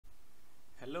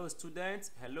Hello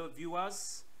students, hello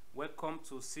viewers, welcome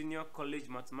to Senior College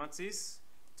Mathematics.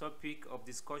 Topic of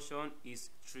discussion is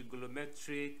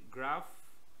trigonometric graph.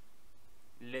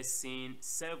 Lesson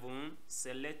 7,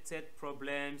 selected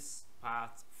problems,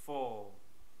 part 4.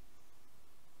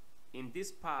 In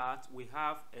this part we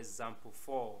have example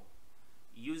 4.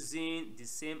 Using the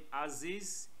same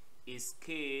axis, a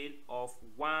scale of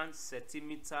 1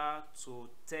 centimeter to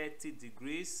 30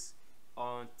 degrees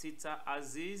on theta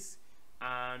axis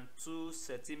and 2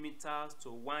 centimeters to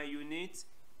 1 unit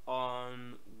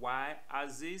on y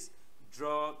axis,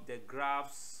 draw the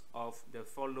graphs of the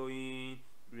following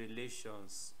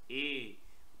relations. A.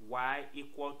 Y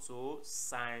equal to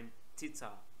sine theta.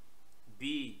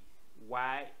 B.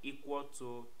 Y equal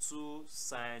to 2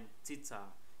 sine theta.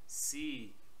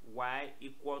 C. Y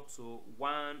equal to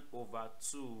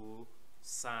 1/2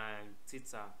 sine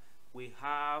theta. We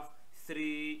have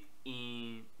 3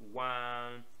 in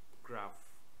 1 graph,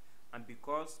 and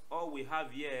because all we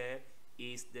have here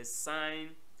is the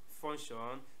sine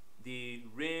function, the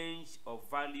range of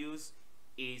values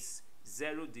is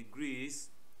 0 degrees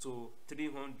to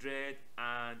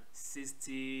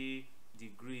 360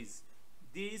 degrees.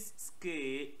 This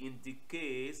scale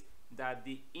indicates that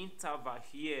the interval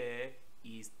here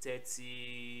is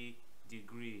 30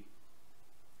 degrees.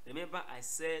 Remember I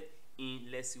said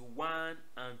in lesson 1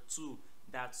 and 2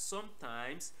 that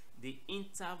sometimes the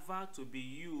interval to be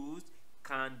used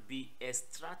can be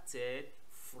extracted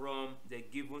from the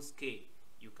given scale.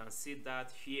 You can see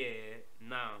that here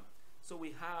now. So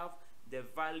we have the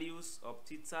values of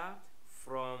theta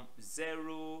from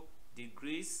 0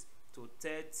 degrees to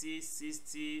 30,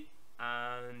 60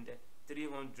 and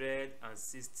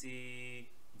 360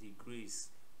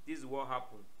 degrees. This is what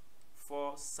happened.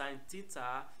 For sine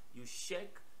theta, you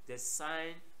check the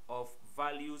sign of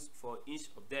values for each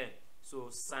of them.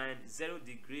 So sine 0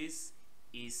 degrees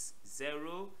is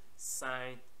 0,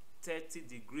 sine 30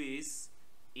 degrees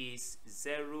is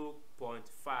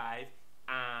 0.5,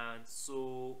 and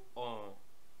so on.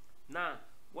 Now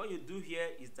what you do here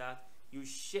is that you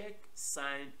check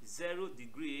sine 0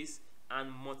 degrees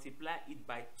and multiply it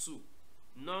by 2.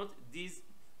 Note this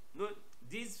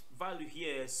value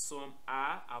here, some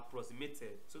are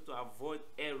approximated, so to avoid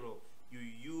error you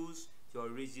use the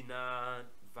original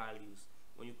values.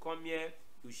 When you come here,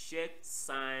 you check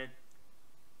sine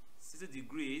 60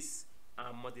 degrees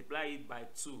and multiply it by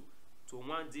 2. To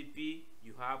 1 dp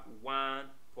you have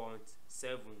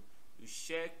 1.7. You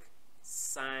check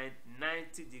sine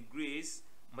 90 degrees,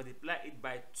 multiply it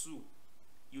by 2.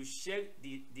 You check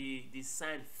the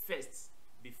sign first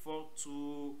before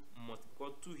 2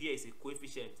 multiple. 2 here is a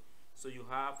coefficient, so you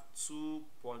have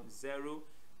 2.0.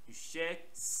 You check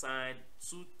sine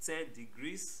 210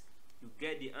 degrees, you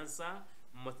get the answer,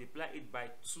 multiply it by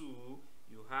 2,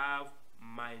 you have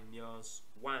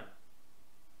 -1.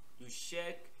 You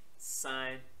check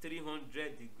sine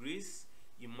 300 degrees,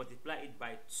 you multiply it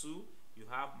by 2, you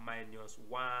have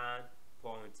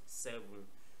 -1.7.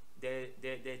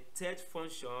 The third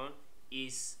function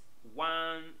is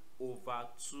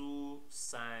 1/2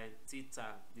 sine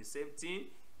theta. The same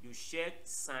thing, you check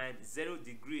sine 0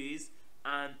 degrees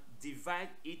and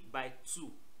divide it by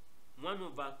 2.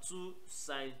 1/2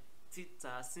 sine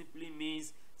theta simply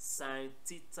means sine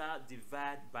theta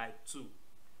divided by 2.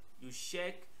 You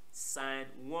check sine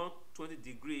 120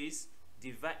 degrees,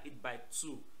 divide it by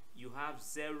 2. You have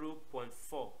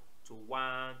 0.4 to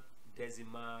 1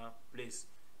 decimal place.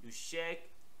 You check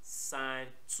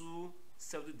sine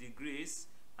 270 degrees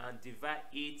and divide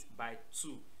it by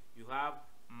 2. You have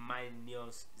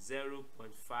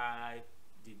 -0.5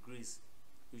 degrees.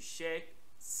 You check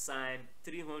sine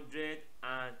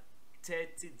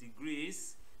 330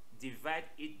 degrees, divide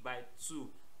it by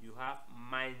 2. You have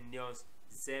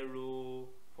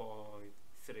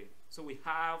 -0.3. So we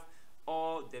have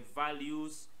all the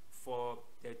values for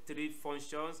the 3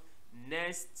 functions.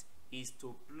 Next is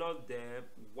to plot them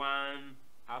one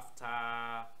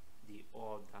after the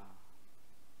other.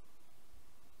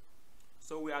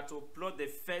 So we are to plot the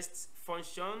first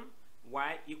function,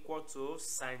 y equal to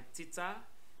sine theta.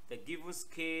 The given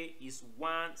scale is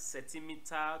 1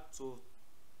 centimeter to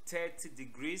 30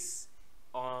 degrees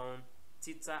on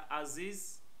theta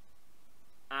axis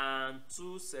and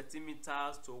 2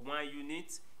 centimeters to 1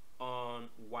 unit on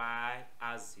y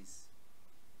axis.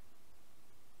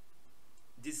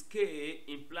 The scale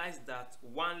implies that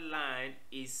one line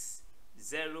is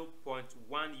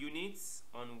 0.1 units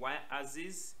on y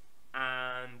axis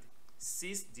and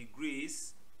 6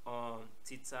 degrees on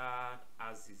theta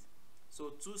axis.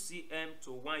 So 2 cm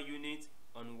to 1 unit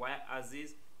on y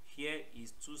axis, here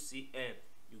is 2 cm,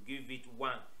 you give it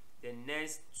 1. the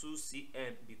next 2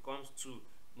 cm becomes 2.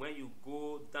 When you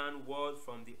go downward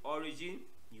from the origin,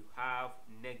 you have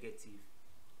negative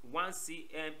 1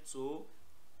 cm to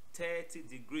 30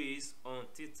 degrees on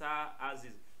theta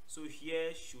axis. So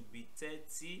here should be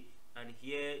 30 and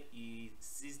here is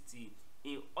 60.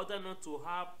 In order not to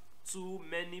have too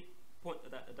many points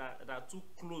that are too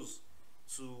close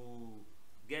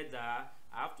together,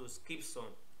 I have to skip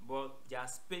some, but their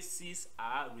spaces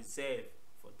are reserved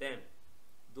for them,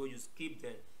 though you skip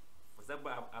them. For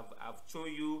example, I've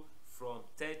shown you from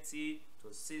 30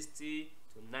 to 60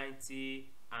 to 90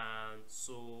 and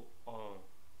so on.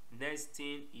 Next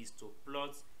thing is to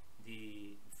plot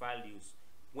the values.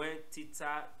 When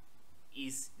theta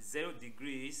is 0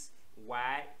 degrees,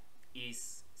 y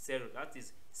is 0. That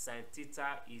is, sin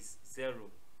theta is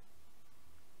 0.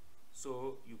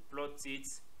 So you plot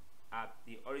it at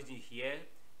the origin here.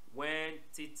 When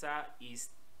theta is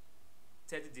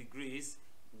 30 degrees,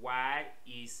 y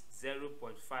is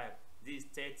 0.5. This is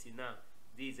 30 now.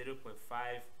 This is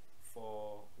 0.5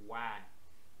 for y.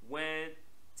 When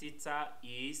theta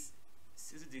is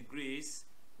 60 degrees,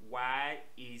 y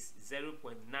is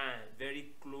 0.9,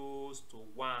 very close to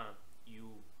 1.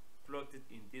 You plot it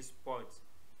in this point.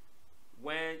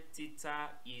 When theta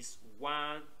is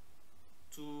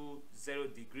 120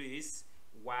 degrees,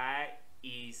 y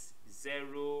is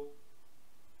 0.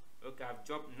 Okay, I've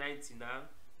dropped 90 now.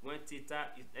 When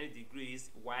theta is 90 degrees,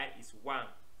 y is 1.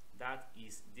 That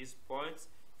is this point.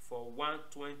 For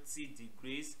 120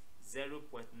 degrees,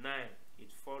 0.9.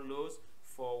 It follows.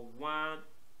 For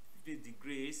 150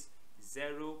 degrees,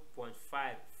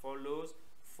 0.5 follows.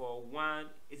 For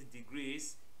 180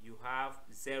 degrees, you have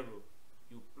 0.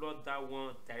 You plot that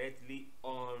one directly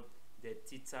on the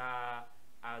theta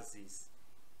axis.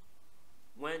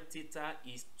 When theta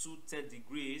is 210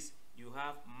 degrees, you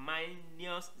have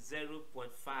minus 0.5.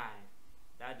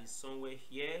 That is somewhere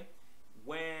here.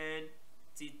 When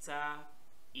theta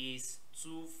is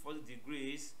 240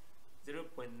 degrees,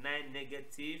 0.9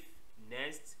 negative.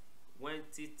 Next, when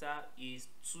theta is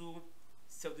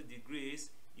 270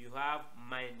 degrees, you have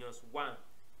minus 1.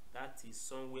 That is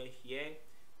somewhere here.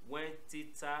 When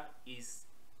theta is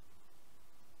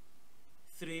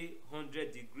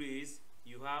 300 degrees,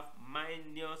 you have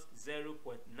minus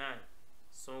 0.9.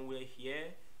 Somewhere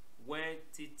here. When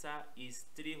theta is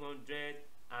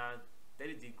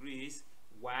 330 degrees,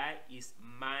 y is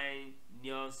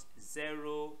minus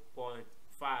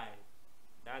 0.5.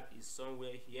 That is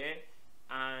somewhere here.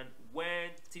 And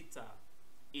when theta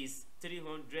is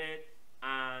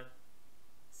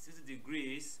 360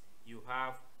 degrees, you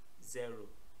have 0.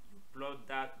 You plot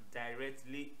that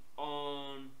directly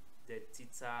on the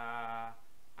theta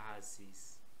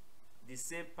axis. The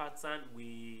same pattern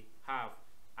we have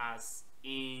as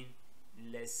in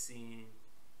lesson,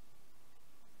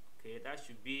 okay, that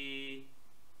should be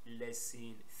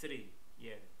lesson 3.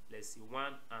 Yeah, lesson 1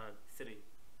 and 3.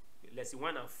 Lesson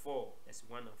 1 and 4. Lesson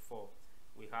 1 and 4.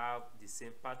 We have the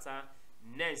same pattern.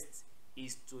 Next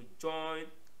is to join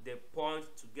the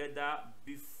points together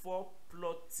before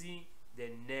plotting the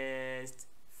next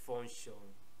function.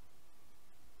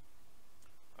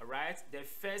 Alright, the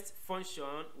first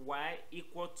function, y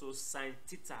equal to sin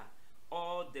theta.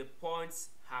 All the points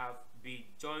have been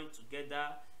joined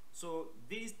together. So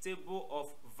this table of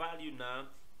value now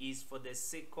is for the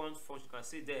second function. You can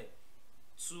see there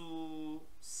 2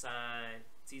 sin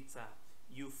theta.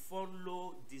 You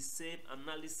follow the same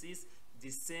analysis, the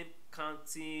same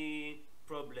counting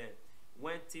problem.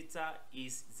 When theta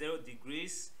is 0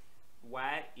 degrees,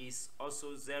 y is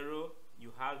also 0.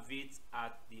 You have it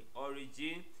at the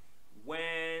origin.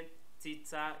 When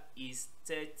theta is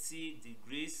 30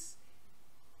 degrees,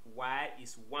 y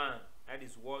is 1. That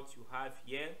is what you have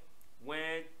here.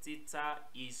 When theta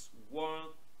is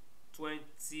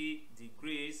 120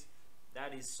 degrees,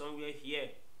 that is somewhere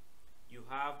here. You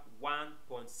have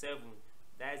 1.7.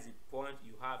 That is the point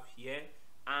you have here.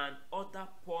 And other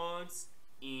points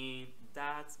in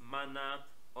that manner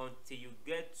until you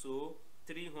get to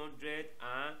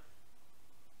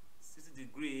 360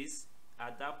 degrees.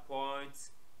 At that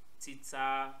point,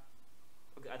 theta,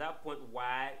 okay, at that point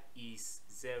y is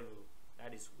 0.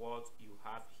 That is what you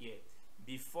have here.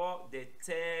 Before the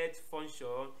third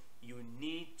function, you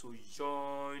need to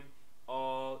join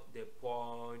all the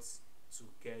points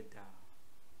together.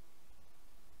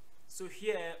 So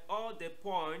here, all the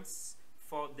points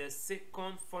for the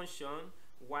second function,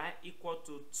 y equal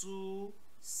to 2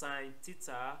 sin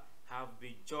theta, have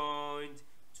been joined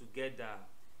together.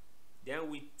 Then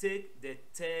we take the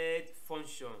third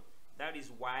function, that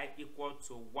is y equal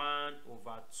to 1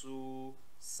 over 2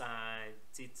 sin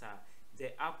theta.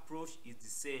 The approach is the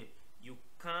same. you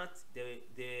count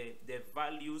the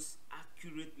values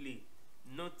accurately.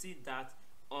 Notice that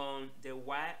on the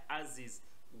y-axis,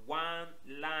 one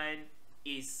line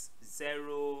is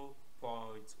 0.1.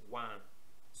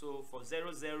 So for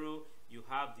 0, 0, you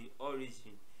have the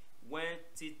origin. When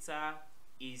theta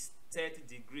is 30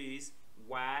 degrees,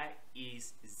 y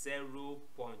is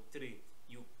 0.3.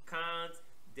 You count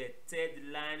the third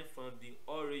line from the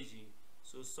origin.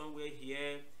 So somewhere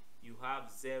here you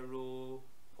have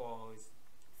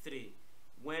 0.3.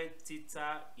 When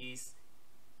theta is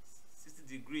 60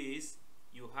 degrees,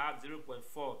 you have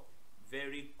 0.4,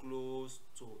 very close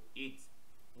to it.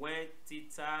 When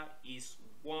theta is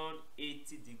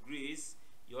 180 degrees,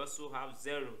 you also have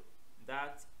 0,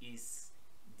 that is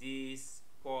this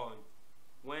point.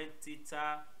 When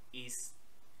theta is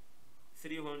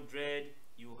 300,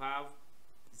 you have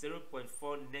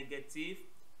 0.4 negative.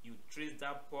 You trace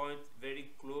that point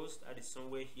very close, that is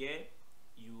somewhere here,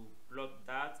 you plot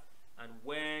that. And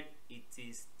when it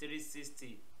is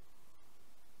 360,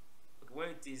 okay, when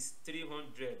it is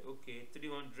 300, okay,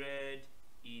 300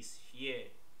 is here,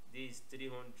 this is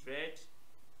 300,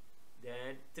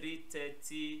 then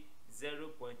 330,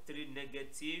 0.3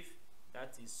 negative,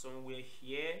 that is somewhere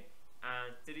here,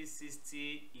 and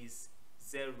 360 is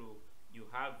 0. You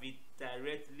have it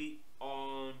directly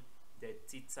on the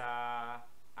theta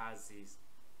axis.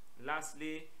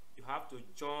 Lastly, you have to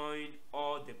join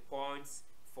all the points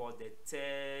for the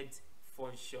third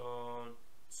function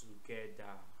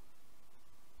together.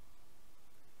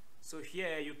 So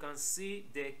here you can see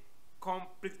the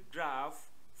complete graph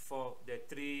for the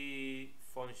three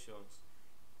functions.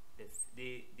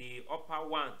 The upper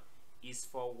one is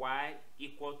for y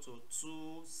equal to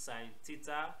 2 sine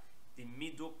theta. The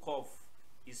middle curve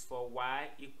is for y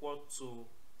equal to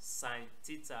sine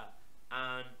theta,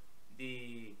 and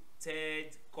the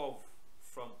third curve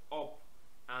from up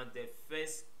and the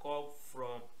first curve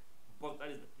from bottom, that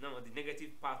is now the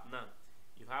negative part. Now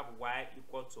you have y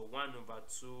equal to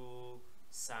 1/2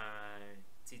 sine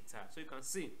theta. So you can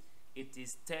see it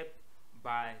is step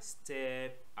by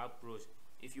step approach.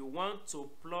 If you want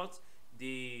to plot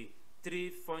the three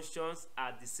functions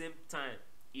at the same time,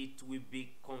 it will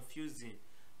be confusing.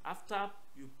 After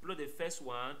you plot the first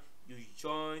one, you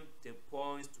join the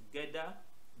points together.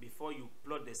 Before you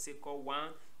plot the second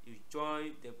one, you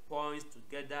join the points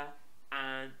together,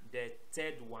 and the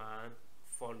third one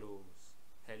follows.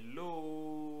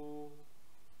 Hello.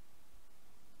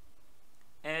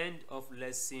 End of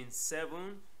lesson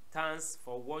 7. Thanks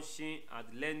for watching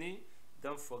and learning.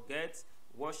 Don't forget,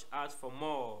 watch out for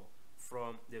more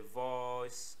from the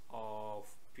voice of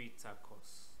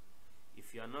Petakus.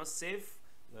 If you are not safe,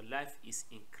 your life is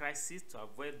in crisis. To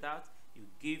avoid that, you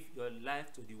give your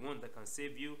life to the one that can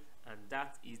save you, and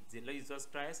that is the Lord Jesus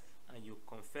Christ, and you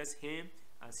confess him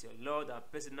as your Lord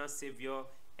and personal Savior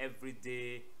every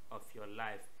day of your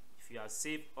life. If you are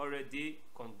saved already,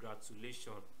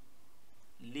 congratulations.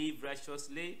 Live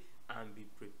righteously and be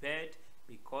prepared,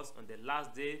 because on the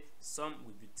last day some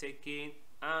will be taken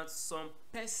and some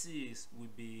persons will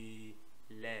be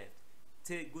left.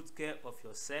 Take good care of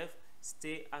yourself,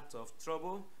 stay out of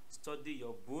trouble, study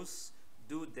your books,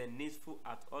 do the needful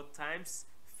at all times,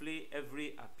 flee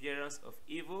every appearance of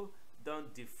evil,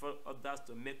 don't defraud others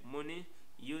to make money,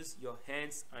 use your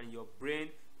hands and your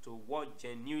brain to work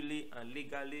genuinely and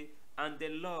legally, and the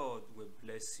Lord will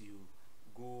bless you.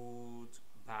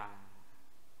 Goodbye.